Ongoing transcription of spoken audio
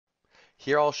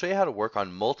Here I'll show you how to work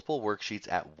on multiple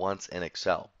worksheets at once in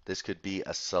Excel. This could be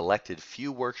a selected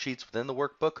few worksheets within the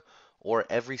workbook or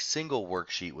every single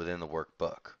worksheet within the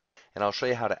workbook. And I'll show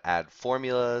you how to add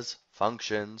formulas,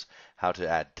 functions, how to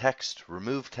add text,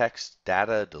 remove text,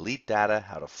 data, delete data,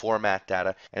 how to format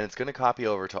data, and it's going to copy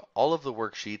over to all of the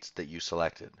worksheets that you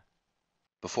selected.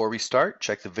 Before we start,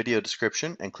 check the video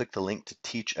description and click the link to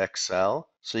TeachExcel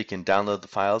so you can download the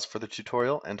files for the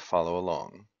tutorial and follow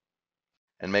along.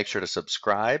 And make sure to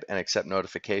subscribe and accept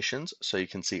notifications so you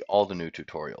can see all the new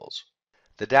tutorials.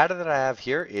 The data that I have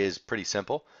here is pretty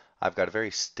simple. I've got a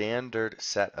very standard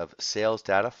set of sales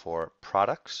data for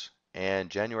products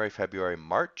and January, February,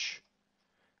 March.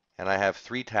 And I have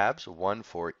 3 tabs, one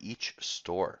for each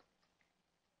store.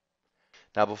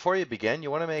 Now before you begin,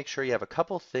 you want to make sure you have a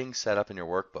couple things set up in your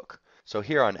workbook. So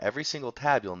here on every single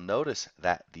tab, you'll notice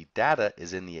that the data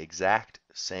is in the exact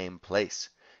same place,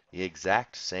 the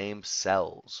exact same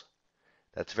cells.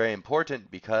 That's very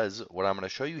important because what I'm going to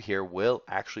show you here will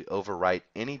actually overwrite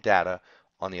any data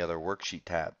on the other worksheet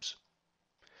tabs.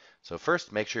 So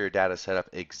first, make sure your data is set up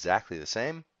exactly the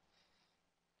same.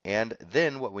 And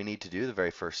then what we need to do, the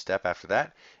very first step after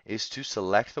that, is to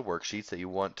select the worksheets that you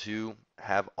want to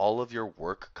have all of your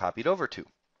work copied over to.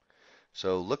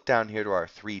 So look down here to our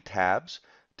 3 tabs.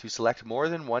 To select more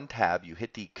than one tab, you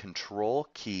hit the Control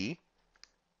key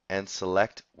and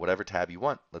select whatever tab you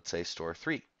want. Let's say Store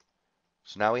 3.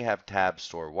 So now we have tab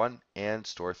Store 1 and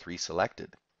Store 3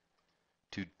 selected.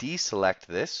 To deselect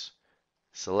this,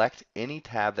 select any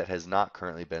tab that has not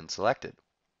currently been selected.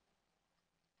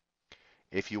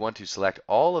 If you want to select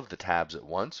all of the tabs at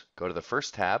once, go to the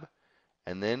first tab,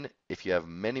 and then if you have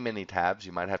many tabs,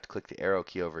 you might have to click the arrow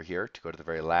key over here to go to the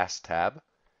very last tab.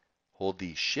 Hold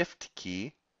the Shift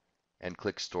key and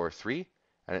click Store 3,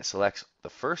 and it selects the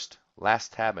first,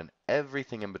 last tab, and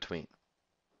everything in between.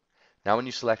 Now when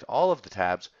you select all of the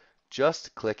tabs,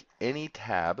 just click any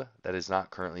tab that is not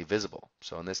currently visible.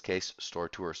 So in this case, Store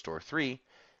 2 or Store 3,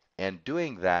 and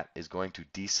doing that is going to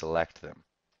deselect them.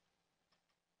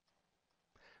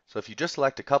 So if you just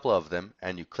select a couple of them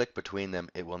and you click between them,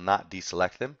 it will not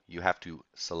deselect them. You have to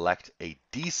select a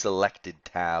deselected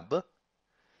tab.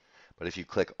 But if you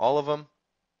click all of them,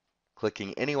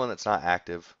 clicking anyone that's not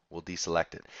active will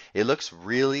deselect it. It looks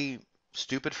really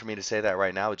stupid for me to say that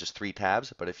right now with just 3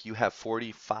 tabs, but if you have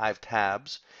 45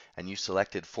 tabs and you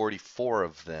selected 44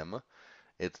 of them,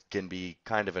 it can be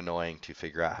kind of annoying to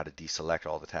figure out how to deselect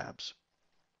all the tabs.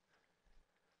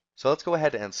 So let's go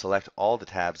ahead and select all the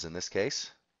tabs in this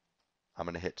case. I'm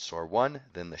going to hit Store 1,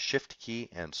 then the Shift key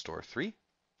and Store 3.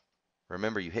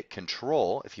 Remember, you hit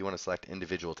Control if you want to select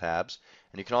individual tabs,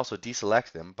 and you can also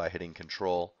deselect them by hitting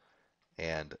Control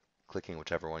and clicking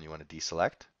whichever one you want to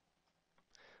deselect.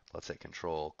 Let's hit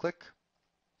Control, click.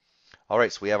 All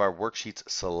right, so we have our worksheets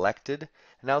selected.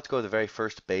 And now let's go to the very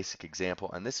first basic example,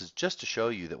 and this is just to show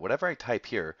you that whatever I type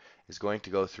here is going to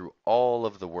go through all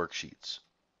of the worksheets.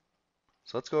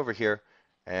 So let's go over here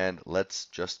and let's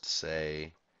just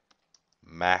say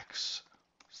max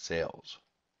sales.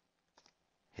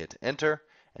 Hit enter,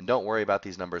 and don't worry about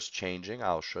these numbers changing.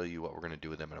 I'll show you what we're going to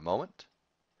do with them in a moment.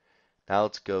 Now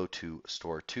let's go to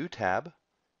Store 2 tab.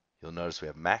 You'll notice we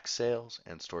have max sales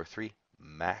and Store 3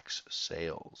 max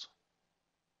sales.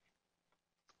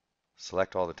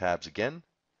 Select all the tabs again.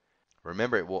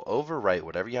 Remember, it will overwrite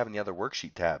whatever you have in the other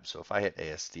worksheet tabs. So if I hit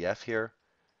ASDF here,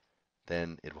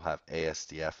 then it will have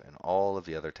ASDF in all of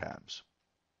the other tabs.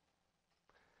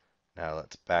 Now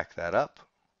let's back that up,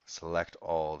 select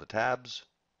all the tabs.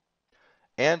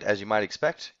 And as you might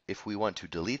expect, if we want to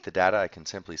delete the data, I can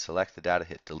simply select the data,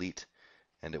 hit delete,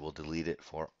 and it will delete it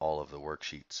for all of the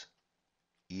worksheets.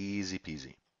 Easy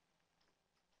peasy.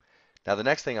 Now the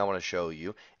next thing I want to show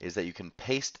you is that you can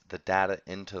paste the data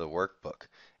into the workbook.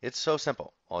 It's so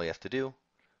simple. All you have to do,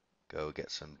 go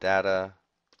get some data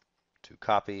to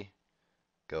copy,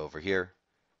 go over here,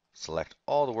 select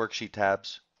all the worksheet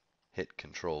tabs, hit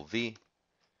Control V,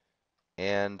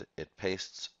 and it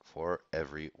pastes for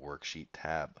every worksheet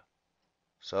tab.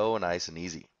 So nice and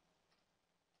easy.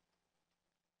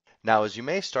 Now, as you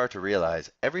may start to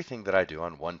realize, everything that I do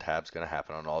on one tab is going to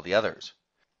happen on all the others.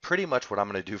 Pretty much what I'm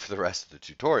going to do for the rest of the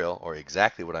tutorial, or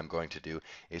exactly what I'm going to do,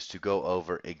 is to go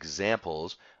over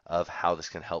examples of how this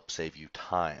can help save you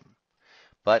time.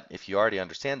 But if you already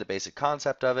understand the basic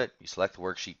concept of it, you select the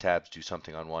worksheet tabs, do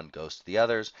something on one, goes to the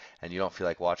others, and you don't feel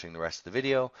like watching the rest of the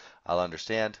video, I'll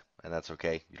understand, and that's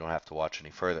okay. You don't have to watch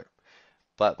any further.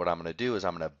 But what I'm going to do is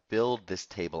I'm going to build this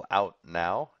table out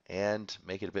now and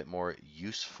make it a bit more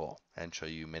useful and show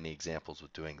you many examples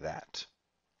with doing that.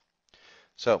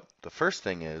 So the first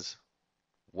thing is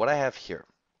what I have here,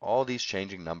 all these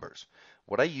changing numbers.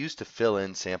 What I use to fill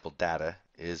in sample data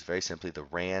is very simply the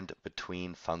rand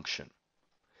between function.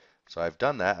 So I've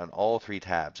done that on all three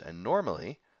tabs, and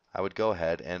normally I would go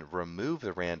ahead and remove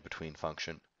the rand between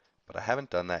function, but I haven't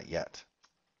done that yet.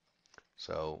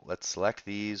 So let's select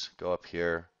these, go up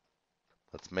here,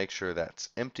 let's make sure that's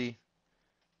empty,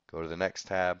 go to the next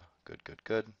tab, good, good,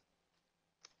 good.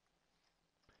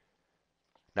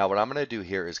 Now what I'm going to do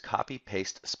here is copy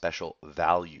paste special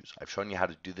values. I've shown you how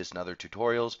to do this in other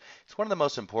tutorials. It's one of the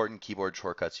most important keyboard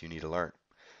shortcuts you need to learn.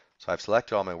 So I've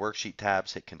selected all my worksheet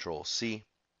tabs, hit Control C,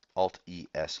 Alt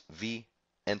ESV,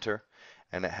 Enter,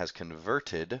 and it has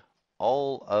converted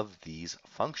all of these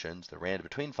functions, the rand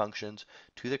between functions,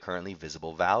 to the currently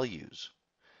visible values.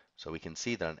 So we can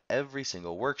see that on every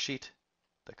single worksheet,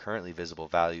 the currently visible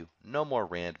value, no more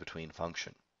rand between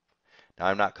function. Now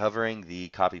I'm not covering the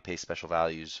copy paste special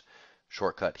values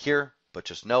shortcut here, but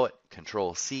just know it,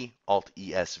 Control C, Alt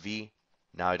ESV.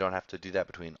 Now I don't have to do that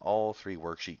between all three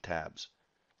worksheet tabs.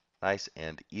 Nice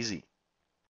and easy.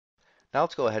 Now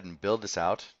let's go ahead and build this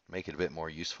out, make it a bit more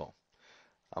useful.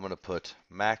 I'm going to put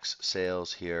max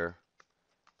sales here.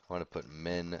 I'm going to put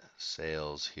min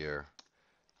sales here.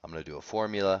 I'm going to do a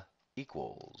formula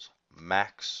equals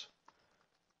max.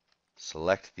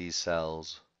 Select these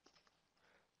cells.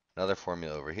 Another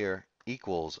formula over here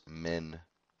equals min.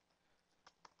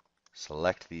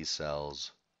 Select these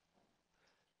cells.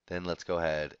 Then let's go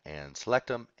ahead and select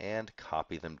them and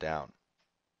copy them down.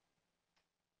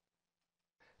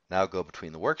 Now go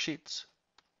between the worksheets,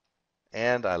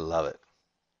 and I love it.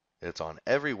 It's on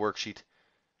every worksheet,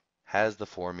 has the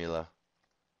formula,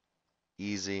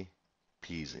 easy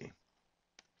peasy.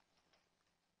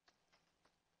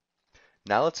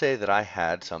 Now let's say that I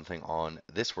had something on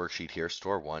this worksheet here,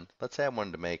 store one. Let's say I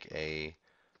wanted to make a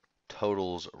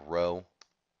totals row,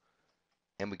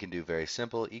 and we can do very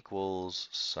simple equals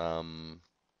sum,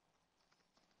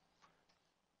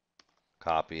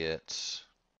 copy it,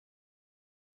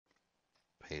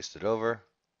 paste it over.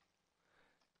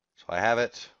 So I have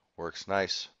it, works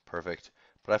nice, perfect,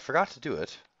 but I forgot to do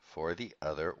it for the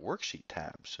other worksheet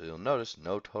tab. So you'll notice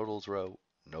no totals row,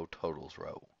 no totals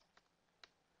row.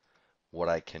 What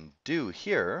I can do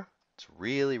here, it's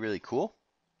really, really cool.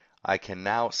 I can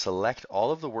now select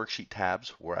all of the worksheet tabs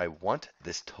where I want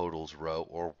this totals row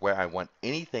or where I want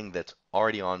anything that's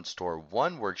already on store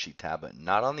one worksheet tab but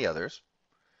not on the others.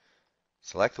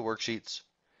 Select the worksheets.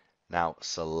 Now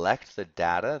select the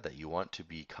data that you want to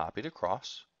be copied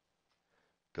across.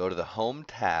 Go to the Home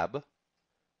tab,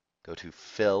 go to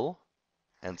Fill,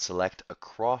 and select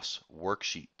Across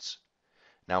Worksheets.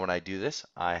 Now when I do this,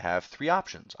 I have three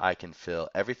options. I can fill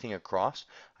everything across,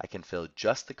 I can fill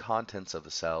just the contents of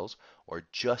the cells, or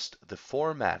just the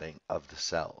formatting of the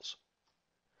cells.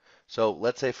 So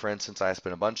let's say, for instance, I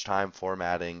spent a bunch of time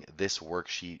formatting this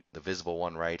worksheet, the visible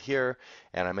one right here,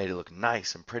 and I made it look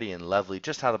nice and pretty and lovely,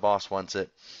 just how the boss wants it,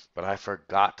 but I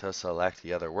forgot to select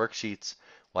the other worksheets.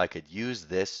 Well, I could use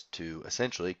this to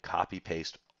essentially copy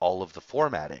paste all of the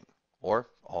formatting or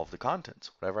all of the contents,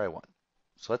 whatever I want.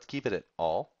 So let's keep it at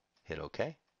all, hit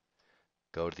OK,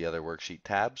 go to the other worksheet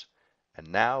tabs, and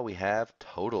now we have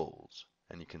totals.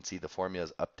 And you can see the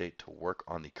formulas update to work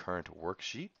on the current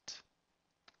worksheet.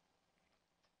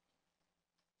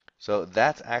 So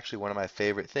that's actually one of my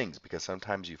favorite things because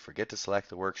sometimes you forget to select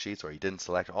the worksheets or you didn't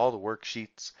select all the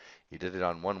worksheets. You did it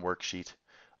on one worksheet.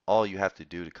 All you have to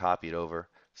do to copy it over,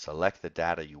 select the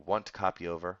data you want to copy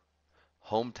over,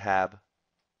 Home tab,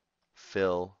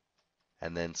 Fill,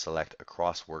 and then select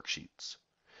Across Worksheets.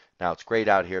 Now it's grayed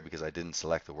out here because I didn't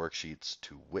select the worksheets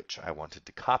to which I wanted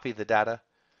to copy the data.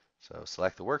 So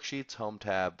select the worksheets, Home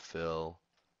tab, Fill,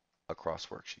 Across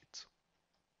Worksheets.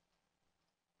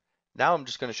 Now I'm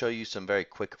just going to show you some very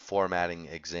quick formatting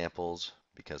examples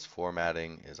because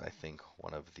formatting is, I think,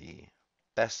 one of the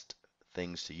best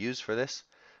things to use for this.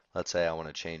 Let's say I want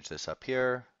to change this up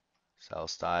here, cell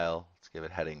style, let's give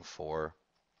it heading 4.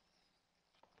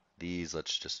 These,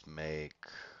 let's just make,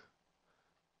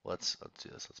 let's do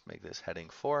this, let's make this heading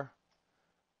 4.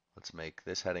 Let's make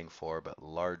this heading 4 but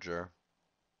larger.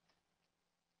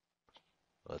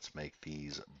 Let's make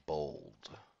these bold.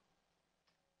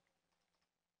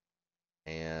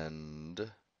 And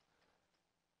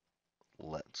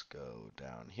let's go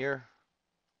down here,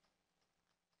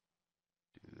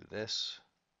 do this.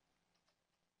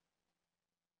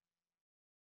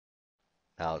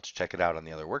 Now let's check it out on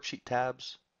the other worksheet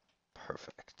tabs.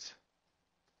 Perfect.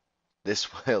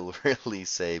 This will really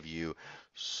save you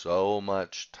so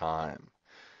much time.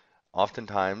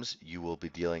 Oftentimes, you will be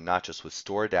dealing not just with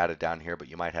store data down here, but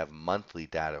you might have monthly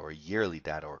data or yearly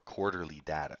data or quarterly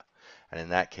data. And in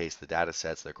that case, the data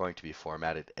sets, they're going to be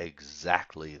formatted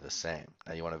exactly the same.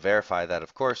 Now you want to verify that,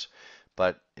 of course,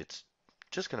 but it's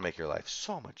just going to make your life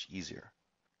so much easier.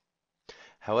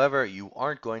 However, you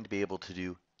aren't going to be able to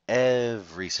do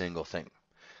every single thing.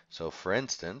 So for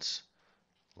instance,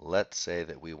 let's say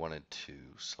that we wanted to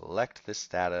select this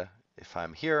data. If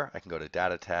I'm here, I can go to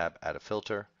Data tab, add a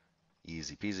filter,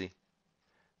 easy peasy.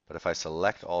 But if I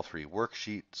select all three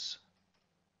worksheets,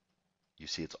 you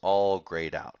see it's all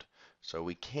grayed out. So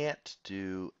we can't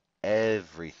do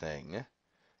everything,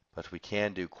 but we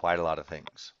can do quite a lot of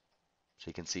things. So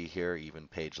you can see here, even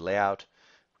page layout,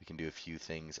 we can do a few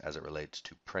things as it relates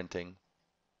to printing,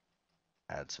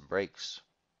 add some breaks.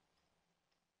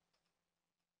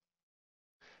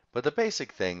 But the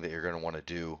basic thing that you're going to want to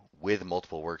do with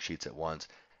multiple worksheets at once,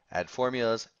 add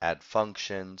formulas, add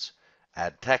functions,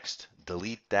 add text,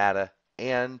 delete data,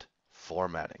 and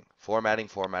formatting. Formatting,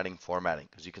 formatting, formatting,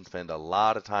 because you can spend a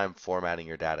lot of time formatting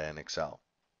your data in Excel.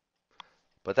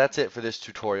 But that's it for this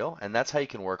tutorial, and that's how you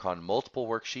can work on multiple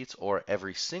worksheets or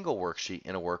every single worksheet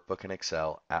in a workbook in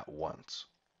Excel at once.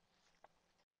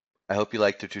 I hope you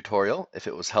liked the tutorial. If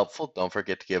it was helpful, don't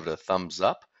forget to give it a thumbs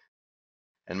up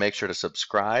and make sure to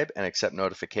subscribe and accept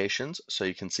notifications so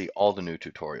you can see all the new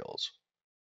tutorials.